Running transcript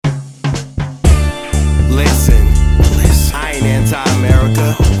Listen, I ain't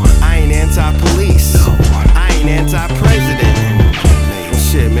anti-America, I ain't anti-police, I ain't anti-president. Well,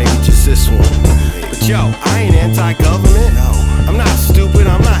 shit, maybe just this one. But yo, I ain't anti-government. I'm not stupid,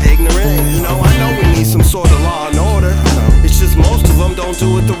 I'm not ignorant. You know, I know we need some sort of law and order. It's just most of them don't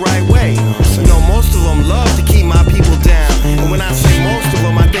do it the right way. You know, most of them love to keep my people down. And when I say most of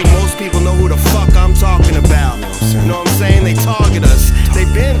them, I think most people know who the fuck I'm talking about. You know what I'm saying? They target us.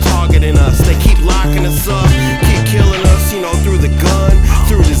 They've been targeting us. They keep locking us up, keep killing us, you know, through the gun,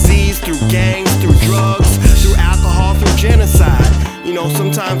 through disease, through gangs, through drugs, through alcohol, through genocide. You know,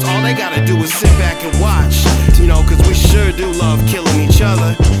 sometimes all they gotta do is sit back and watch. You know, cause we sure do love killing each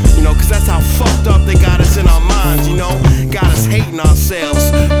other. You know, cause that's how fucked up they got us in our minds, you know. Got us hating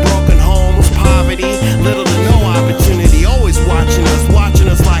ourselves. Broken homes, poverty, little to no opportunity. Always watching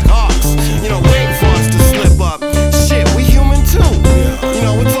us like hawks. You know, waiting for us to slip up. Shit, we human too. You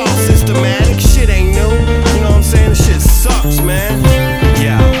know, it's all systematic. Shit ain't new. You know what I'm saying? This shit sucks, man.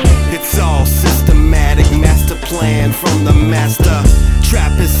 Yeah, it's all systematic. Master plan from the master.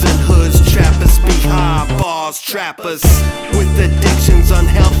 Trappers in hoods, trappers behind bars, trappers with addictions,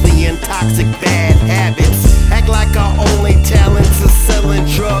 unhealthy and toxic bad habits. Act like our only talents is selling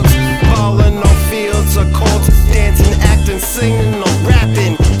drugs, balling on fields or courts, dancing, acting, singing or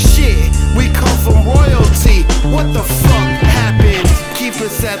rapping. Shit, we come from royalty. What the fuck happened? Keep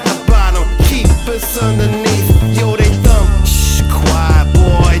us at the bottom, keep us underneath. Yo, they thumb. Shh, quiet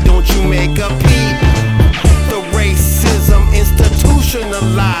boy, don't you make a peep. The racism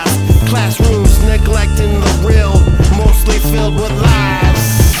institutionalized, classrooms neglecting the real, mostly filled with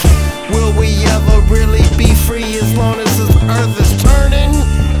lies. Will we ever really be free as long as this earth is turning?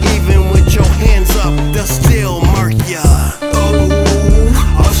 Even with your hands up, they'll still mark ya.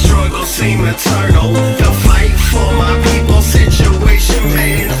 Oh, our struggles seem eternal. The fight for my people's situation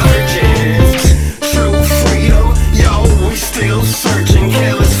been urgent. True freedom, yo, we still searching.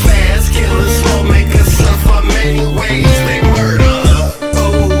 Kill us fast, kill us slow, make us suffer many ways. They murder.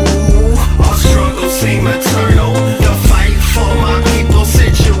 Oh, our struggles seem eternal. The fight for my people's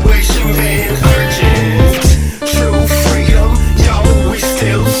situation been urgent. True freedom, yo, we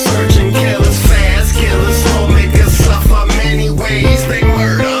still searching. Kill us fast, kill us slow, make us suffer many ways. They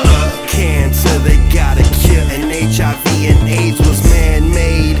murder. Cancer, they gotta cure, and HIV and AIDS was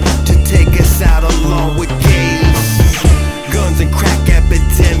man-made to take us out along with gays. Guns and crack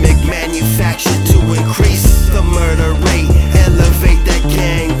epidemic manufactured to increase the murder rate, elevate that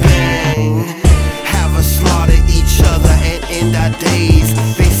gang bang. Have us slaughter each other and end our days.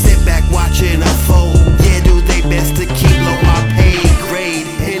 They sit back watching unfold, yeah, do they best to keep low our pay grade.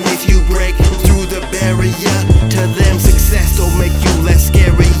 And if you break through the barrier, to them success will make you less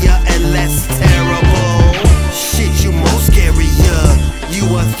scarier and less terrible. Shit, you more scarier. You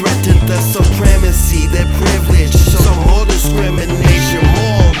are threatened the supremacy, their privilege. So more discrimination,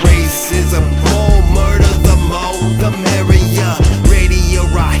 more racism, more murder, the merrier. Radio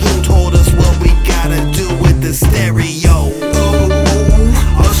Raheem told us what we gotta do with the stereo.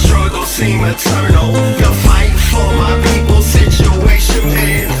 Ooh, our struggles seem eternal. The fight for my people's situation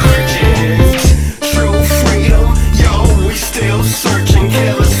been urgent. True freedom, yo, we still searching.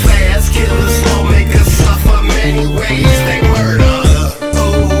 Kill us fast, kill us slow, make us suffer many ways. They murder.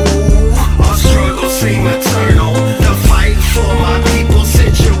 Ooh, our struggles seem eternal. The fight for my people's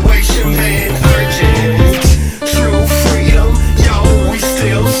situation been urgent. True freedom, yo, we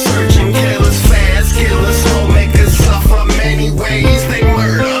still searching. Kill us fast, kill us slow, make us suffer many ways. They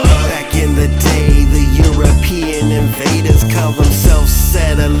murder. Back in the day, the European invaders call themselves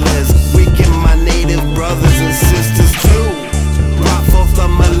settlers. Weaken my native brothers and sisters too. Brought forth the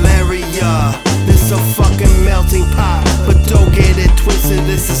malaria. This a fucking melting pot, but don't get it twisted.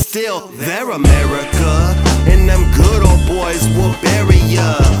 This is still their America, and them good old boys will bury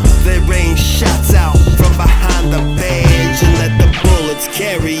ya. They rain shots out from behind the badge and let the bullets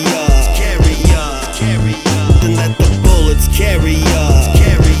carry ya. Carry ya, carry ya, and let the bullets carry ya.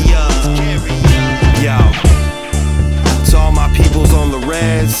 Carry ya, carry ya. Yo, to all my peoples on the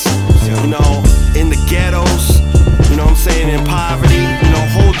reds, you know, in the ghettos, you know what I'm saying, in poverty, you know,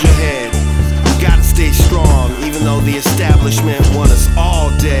 hold your head. You gotta stay strong, even though the establishment want us all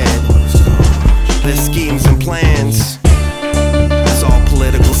dead. Their schemes and plans